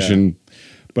situation. Yeah.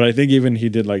 But I think even he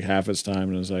did like half his time,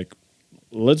 and it was like,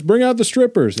 let's bring out the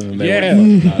strippers. And then they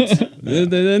went nuts.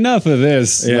 Enough of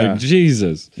this. Yeah. Like,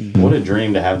 Jesus. What a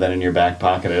dream to have that in your back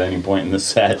pocket at any point in the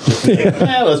set.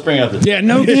 Let's bring out the... Yeah,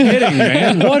 no kidding,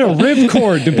 man. What a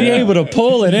ripcord to be able to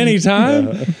pull at any time.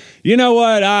 Yeah. You know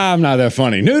what? I'm not that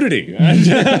funny. Nudity. It's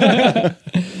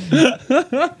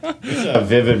a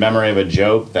vivid memory of a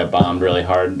joke that bombed really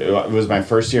hard. It was my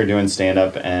first year doing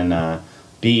stand-up, and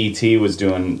BET was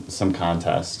doing some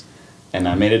contest. And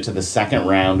I made it to the second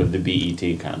round of the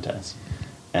BET contest.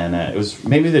 And it was,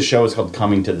 maybe the show was called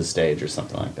Coming to the Stage or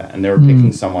something like that. And they were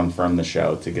picking someone from the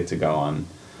show to get to go on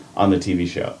the TV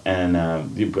show. And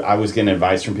I was getting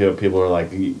advice from people. People were like,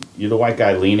 you're the white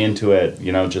guy, lean into it.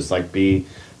 Just like be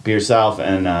yourself.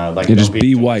 And just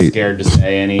be white. Scared to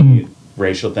say any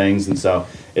racial things. And so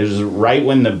it was right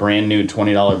when the brand new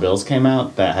 $20 bills came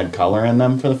out that had color in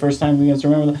them for the first time. You guys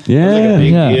remember that? Yeah. It was like a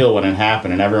big deal when it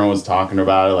happened, and everyone was talking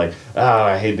about it like, oh,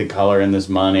 I hate the color in this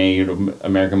money.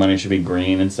 American money should be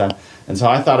green and stuff. And so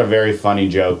I thought a very funny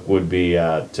joke would be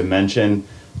to mention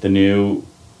the new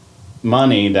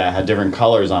money that had different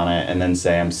colors on it and then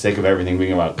say, I'm sick of everything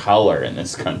being about color in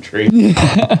this country.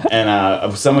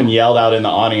 And someone yelled out in the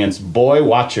audience, boy,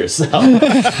 watch yourself. And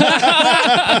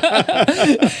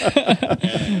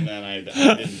then I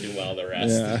didn't do well the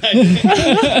rest. Yeah. I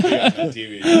didn't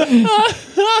do on TV.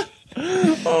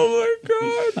 Oh my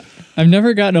God. I've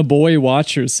never gotten a boy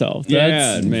watch yourself.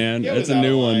 Yeah, man, Yeah, that's a without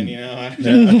new line, one. You know, I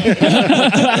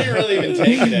didn't really even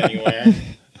take it anywhere.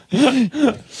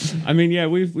 I mean, yeah,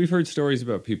 we've heard stories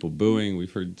about people booing.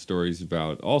 We've heard stories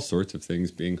about all sorts of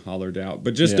things being hollered out.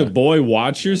 But just a boy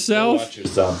watch yourself? Watch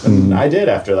yourself. And I did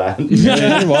after that.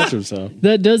 Yeah, he watch himself.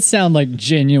 That does sound like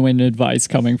genuine advice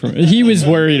coming from him. He was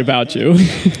worried about you.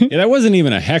 Yeah, that wasn't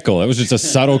even a heckle. That was just a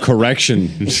subtle correction.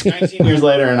 19 years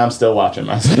later, and I'm still watching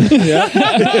myself.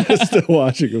 Yeah, still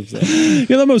watching himself.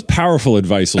 Yeah, the most powerful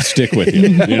advice will stick with you,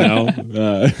 you know?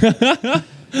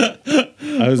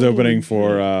 I was opening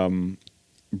for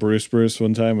Bruce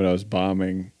one time when I was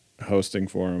bombing, hosting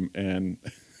for him, and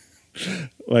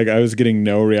like I was getting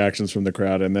no reactions from the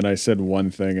crowd, and then I said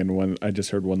one thing, and I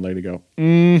just heard one lady go,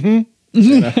 "Mm-hmm."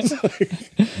 And I was like,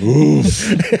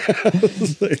 "Oof!" I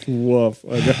was like, "Woof!"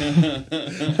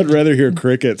 I'd rather hear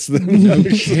crickets than No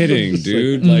kidding,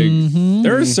 dude. Like,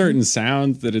 there are certain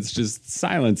sounds that it's just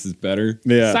silence is better.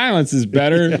 Yeah. Silence is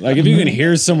better. Like, if you can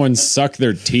hear someone suck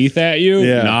their teeth at you,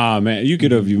 nah, man, you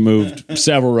could have moved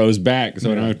several rows back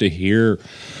so I don't have to hear.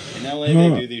 In LA,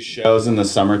 they do these shows in the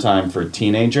summertime for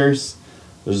teenagers.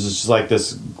 There's just like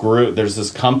this group, there's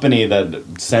this company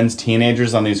that sends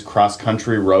teenagers on these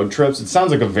cross-country road trips. It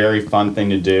sounds like a very fun thing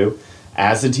to do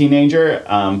as a teenager,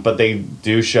 but they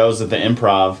do shows at the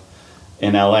Improv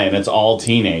in LA, and it's all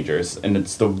teenagers, and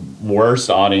it's the worst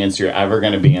audience you're ever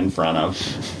going to be in front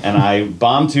of. And I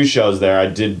bombed 2 shows there. I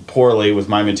did poorly with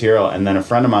my material, and then a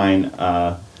friend of mine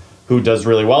who does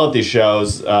really well at these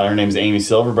shows, her name's Amy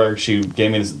Silverberg, she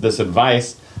gave me this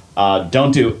advice.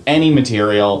 Don't do any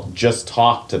material, just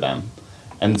talk to them.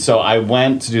 And so I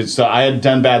went to so I had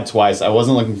done bad twice. I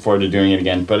wasn't looking forward to doing it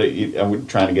again, but I was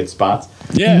trying to get spots.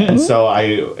 Yeah. And so I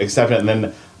accepted it, and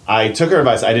then I took her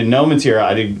advice. I did no material.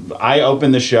 I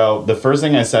opened the show. The first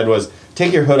thing I said was,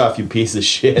 "Take your hood off, you piece of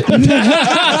shit." And then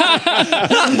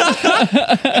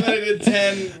I did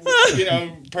 10,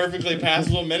 perfectly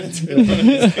passable minutes in front of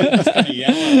these kids kind of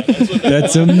yelling.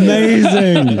 That's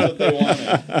amazing. That's what they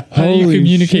wanted. How do you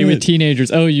communicate with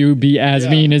teenagers? Oh, you be as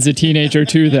mean as a teenager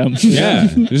to them. Yeah.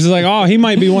 It's just like, oh, he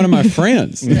might be one of my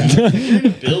friends. You're in a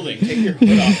building. Take your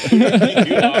hood off. Who do you think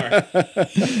you are?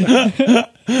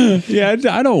 Yeah,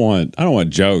 I don't want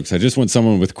jokes. I just want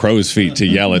someone with crow's feet to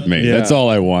yell at me. Yeah. That's all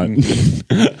I want.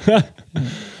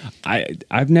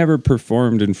 I've never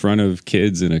performed in front of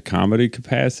kids in a comedy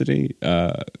capacity,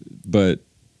 but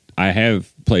I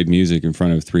have played music in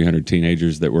front of 300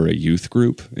 teenagers that were a youth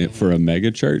group for a mega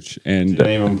church. And Did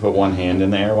anyone put one hand in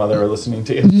the air while they were listening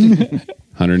to you?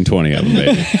 120 of them,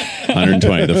 baby.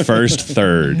 120. The first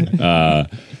third.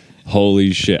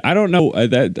 Holy shit. I don't know.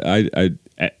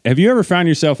 Have you ever found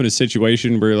yourself in a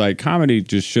situation where like comedy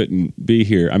just shouldn't be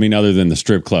here? I mean, other than the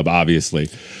strip club, obviously.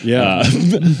 Yeah.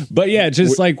 But yeah,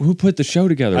 just like who put the show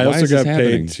together? I Why also is this got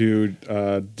happening? paid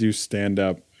to do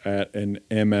stand-up at an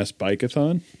MS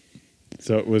bike-a-thon.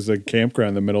 So it was a campground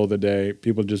in the middle of the day.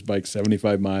 People just bike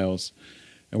 75 miles,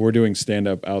 and we're doing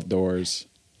stand-up outdoors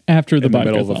After the in the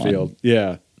middle of a bike-a-thon. field.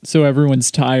 Yeah. So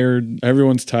everyone's tired.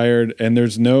 Everyone's tired, and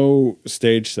there's no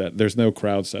stage set. There's no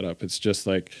crowd set up. It's just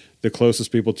like the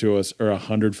closest people to us are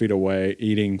 100 feet away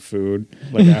eating food,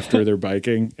 like after they're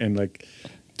biking, and like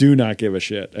do not give a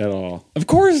shit at all. Of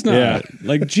course not. Yeah.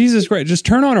 Like, Jesus Christ, just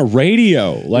turn on a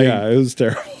radio. Like, Yeah, it was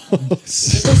terrible.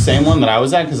 Is this the same one that I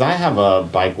was at? Because I have a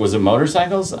bike. Was it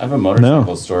motorcycles? I have a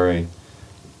motorcycle story.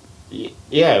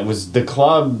 Yeah, it was the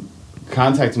club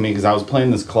contacted me because I was playing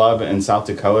this club in South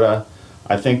Dakota,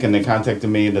 I think, and they contacted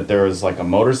me that there was like a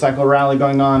motorcycle rally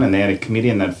going on, and they had a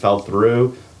comedian that fell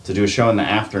through to do a show in the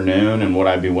afternoon, and would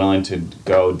I be willing to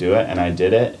go do it? And I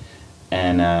did it,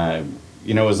 and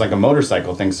it was like a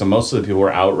motorcycle thing, so most of the people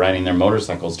were out riding their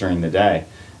motorcycles during the day,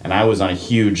 and I was on a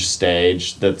huge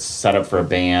stage that's set up for a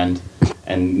band,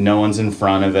 and no one's in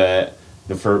front of it.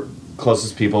 The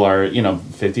closest people are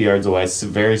 50 yards away,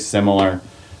 very similar.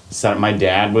 My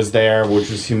dad was there, which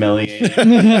was humiliating.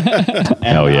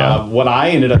 Hell yeah. What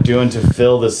I ended up doing to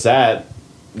fill the set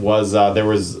was there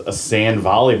was a sand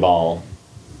volleyball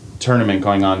tournament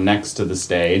going on next to the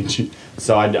stage.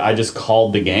 So I just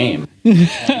called the game. It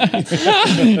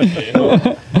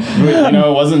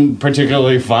wasn't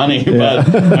particularly funny, but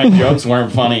my jokes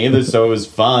weren't funny either. So it was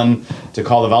fun to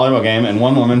call the volleyball game. And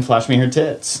one woman flashed me her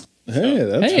tits. Hey,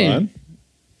 that's fun.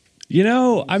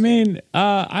 I mean,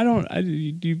 how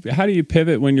do you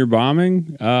pivot when you're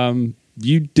bombing?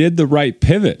 You did the right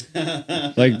pivot.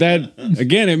 Like that,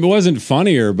 again, it wasn't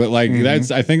funnier, but like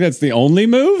I think that's the only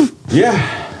move.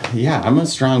 Yeah. Yeah, I'm a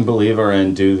strong believer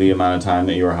in do the amount of time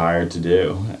that you were hired to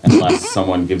do, unless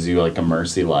someone gives you like a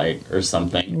mercy light or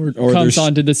something. Or comes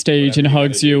onto the stage and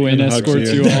hugs you and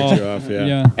escorts you off.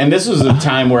 Yeah. And this was a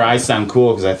time where I sound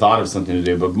cool because I thought of something to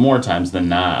do, but more times than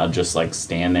not, I'll just like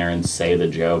stand there and say the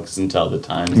jokes until the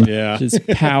time's Yeah. Just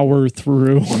power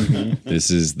through.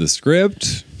 This is the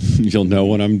script. You'll know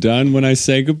when I'm done when I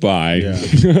say goodbye.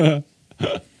 Yeah.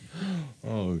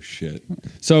 Oh, shit.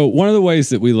 So one of the ways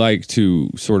that we like to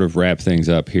sort of wrap things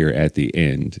up here at the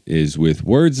end is with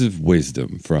words of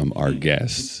wisdom from our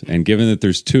guests. And given that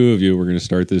there's two of you, we're going to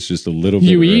start this just a little bit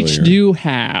You earlier. each do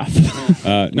half.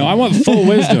 No, I want full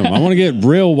wisdom. I want to get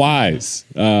real wise.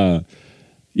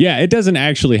 Yeah, it doesn't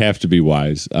actually have to be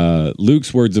wise.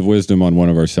 Luke's words of wisdom on one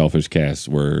of our Selfish casts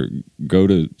were go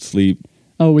to sleep.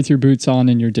 Oh, with your boots on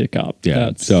and your dick up. Yeah.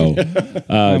 That's, So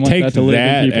want take that to live in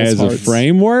that people's as a hearts.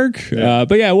 framework.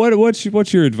 But yeah, what's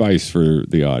your advice for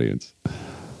the audience?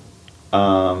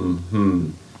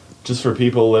 just for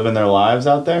people living their lives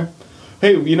out there.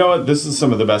 Hey, you know what? This is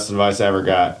some of the best advice I ever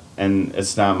got, and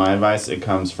it's not my advice. It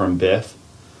comes from Biff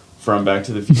from Back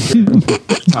to the Future.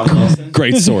 Tom Wilson.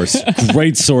 Great source.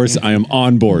 Great source. I am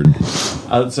on board.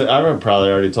 So I've probably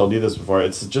already told you this before.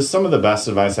 It's just some of the best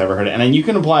advice I ever heard, and then you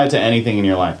can apply it to anything in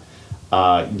your life.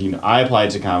 I apply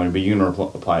it to comedy, but you can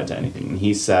apply it to anything. And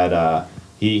he said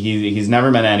he's never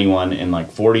met anyone in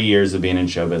like 40 years of being in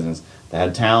show business that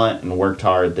had talent and worked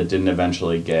hard that didn't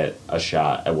eventually get a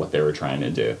shot at what they were trying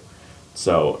to do.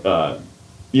 So,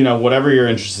 whatever you're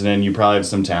interested in, you probably have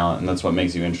some talent, and that's what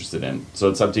makes you interested in. So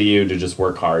it's up to you to just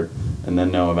work hard, and then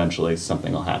know eventually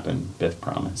something will happen. Biff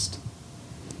promised.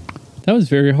 That was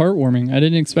very heartwarming. I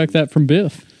didn't expect that from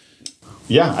Biff.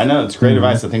 Yeah, I know. It's great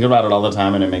advice. I think about it all the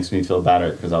time, and it makes me feel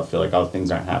better because I'll feel like,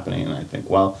 things aren't happening. And I think,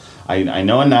 well, I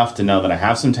know enough to know that I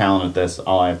have some talent at this.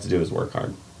 All I have to do is work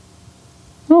hard.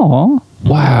 Oh,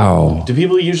 Wow. Do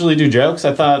people usually do jokes?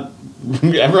 I thought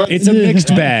everyone... It's a mixed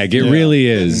bag. It really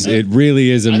is. It really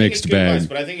is a mixed bag.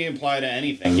 But I think you can apply to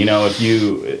anything.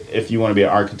 If you want to be an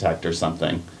architect or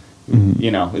something,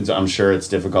 I'm sure it's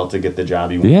difficult to get the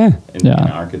job you want in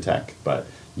an architect, but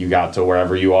you got to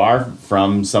wherever you are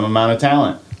from some amount of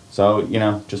talent. So,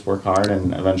 just work hard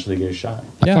and eventually get a shot.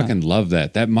 I fucking love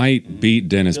that. That might beat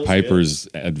Dennis Piper's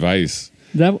advice.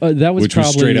 That was which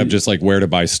was straight up just like where to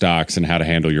buy stocks and how to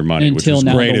handle your money, which was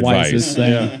great advice.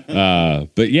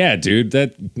 But yeah, dude,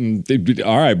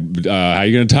 all right. How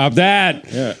you gonna top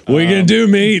that? Yeah. What are you gonna do,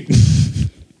 meat?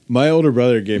 My older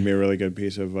brother gave me a really good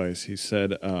piece of advice. He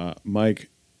said, Mike,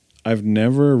 I've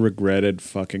never regretted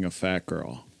fucking a fat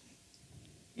girl.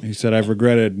 He said, I've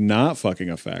regretted not fucking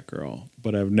a fat girl,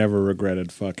 but I've never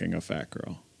regretted fucking a fat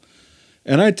girl.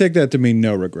 And I take that to mean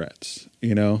no regrets,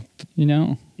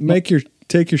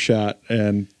 Take your shot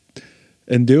and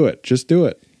do it. Just do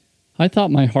it. I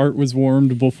thought my heart was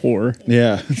warmed before.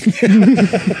 Yeah.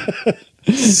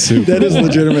 That is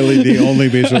legitimately the only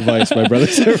piece of advice my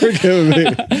brother's ever given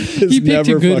me. He picked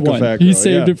a good one. He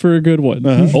saved it for a good one.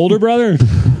 Older brother?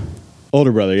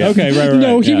 Older brother, yeah. Okay, right.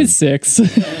 No, he was 6.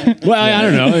 Well, I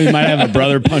don't know. He might have a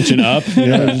brother punching up.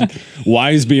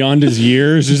 Wise beyond his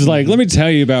years. Just like, let me tell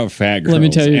you about fat girls. Let me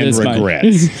tell you and this, regrets.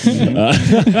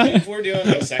 If we're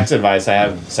doing sex advice,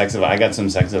 I got some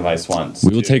sex advice once.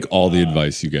 We will take all the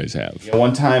advice you guys have.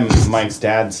 One time, Mike's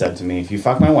dad said to me, if you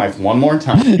fuck my wife one more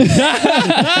time, while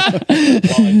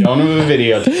I don't have a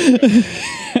video,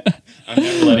 I'm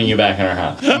never letting you back in our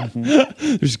house.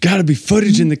 There's got to be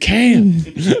footage in the can.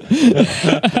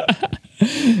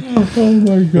 Oh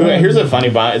my god! Here's a funny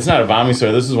it's not a bombing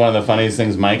story. This is one of the funniest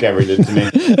things Mike ever did to me.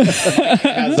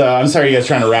 I'm sorry you guys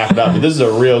trying to wrap it up, but this is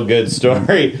a real good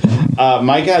story.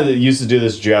 Mike used to do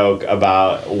this joke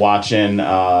about watching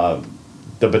the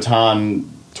baton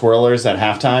twirlers at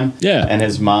halftime. Yeah. And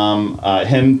his mom,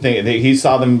 he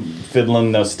saw them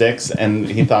fiddling those sticks, and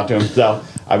he thought to himself,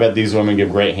 I bet these women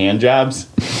give great hand jobs.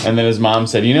 And then his mom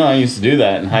said, I used to do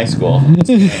that in high school.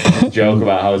 This joke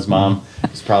about how his mom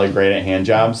was probably great at hand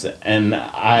jobs. And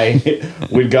I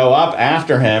would go up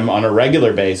after him on a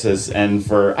regular basis. And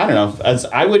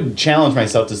I would challenge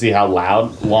myself to see how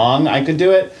long I could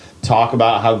do it. Talk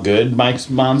about how good Mike's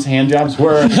mom's hand jobs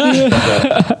were,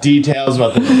 the details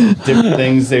about the different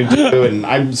things they do, and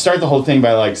I start the whole thing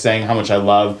by saying how much I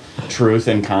love truth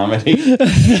and comedy. My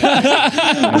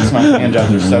hand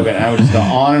jobs are so good, and I would just go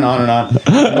on and on and on.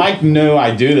 And Mike knew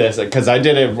I do this because I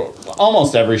did it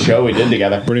almost every show we did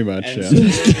together. Pretty much,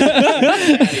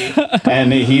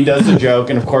 And he does the joke,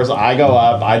 and of course I go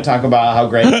up, I talk about how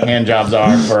great hand jobs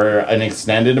are for an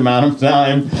extended amount of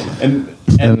time,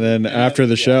 and then after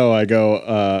the show, I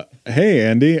go, hey,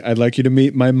 Andy, I'd like you to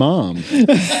meet my mom. And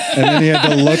then he had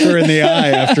to look her in the eye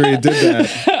after he did that.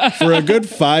 for a good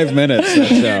 5 minutes. That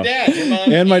show. Dad, your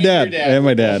mom, And my your dad. And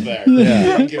my dad. There.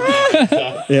 Yeah. Give me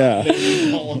that. Yeah.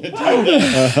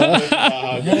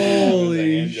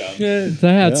 Holy shit.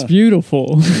 That's Yeah.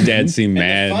 beautiful. Dad seemed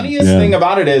mad. The funniest thing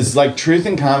about it is like truth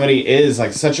in comedy is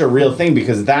like such a real thing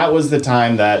because that was the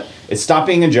time that it stopped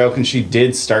being a joke and she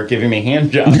did start giving me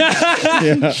hand jobs.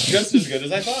 Just as good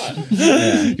as I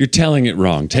thought. You're telling it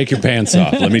wrong. Take your pants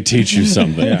off. Let me teach you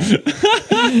something.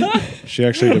 Yeah. She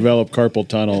actually developed carpal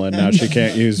tunnel and now she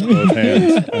can't use both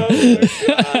hands.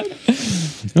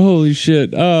 Holy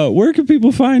shit. Where can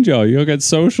people find y'all? You all got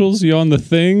socials? You on the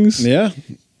things? Yeah.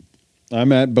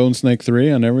 I'm at Bone Snake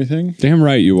 3 on everything. Damn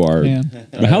right you are. Yeah.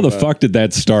 How the fuck did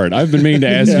that start? I've been meaning to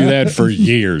ask you that for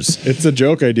years. It's a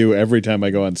joke I do every time I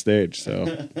go on stage.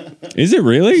 So Is it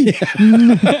really?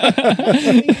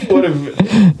 Would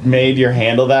have made your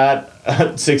handle that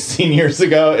 16 years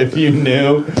ago if you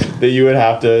knew that you would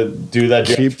have to do that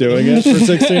joke. keep doing it for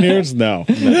 16 years? No.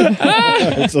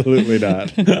 Absolutely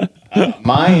not.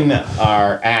 Mine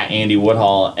are at Andy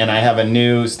Woodhall, and I have a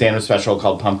new stand-up special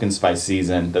called Pumpkin Spice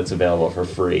Season that's available for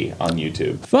free on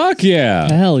YouTube. Fuck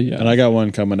yeah. Hell yeah. And I got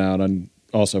one coming out on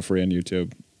also free on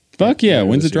YouTube. Fuck yeah.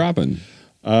 When's this it year. dropping?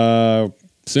 Soonish?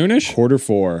 Soonish?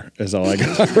 Q4 is all I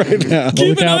got right now.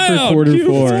 Look out for quarter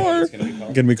four.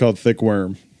 Gonna be called Thick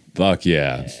Worm. Fuck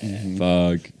yeah.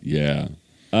 Fuck yeah.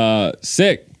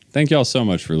 Sick. Thank y'all so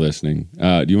much for listening.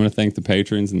 Do you want to thank the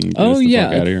patrons and get us the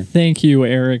fuck out of here? Thank you,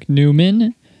 Eric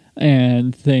Newman,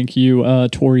 and thank you,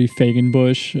 Tori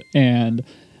Fagenbush, and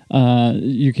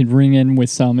you can ring in with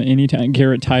some anytime.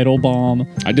 Garrett Teitelbaum,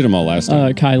 I did them all last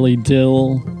time. Kylie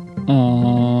Dill,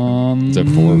 Is that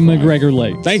 4 or 5? McGregor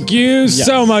Lake. Thank you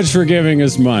so much for giving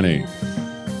us money.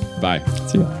 Bye.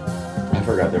 See you. I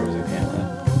forgot there was a camera.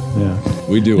 Yeah.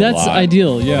 We do a That's lot.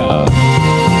 ideal, yeah.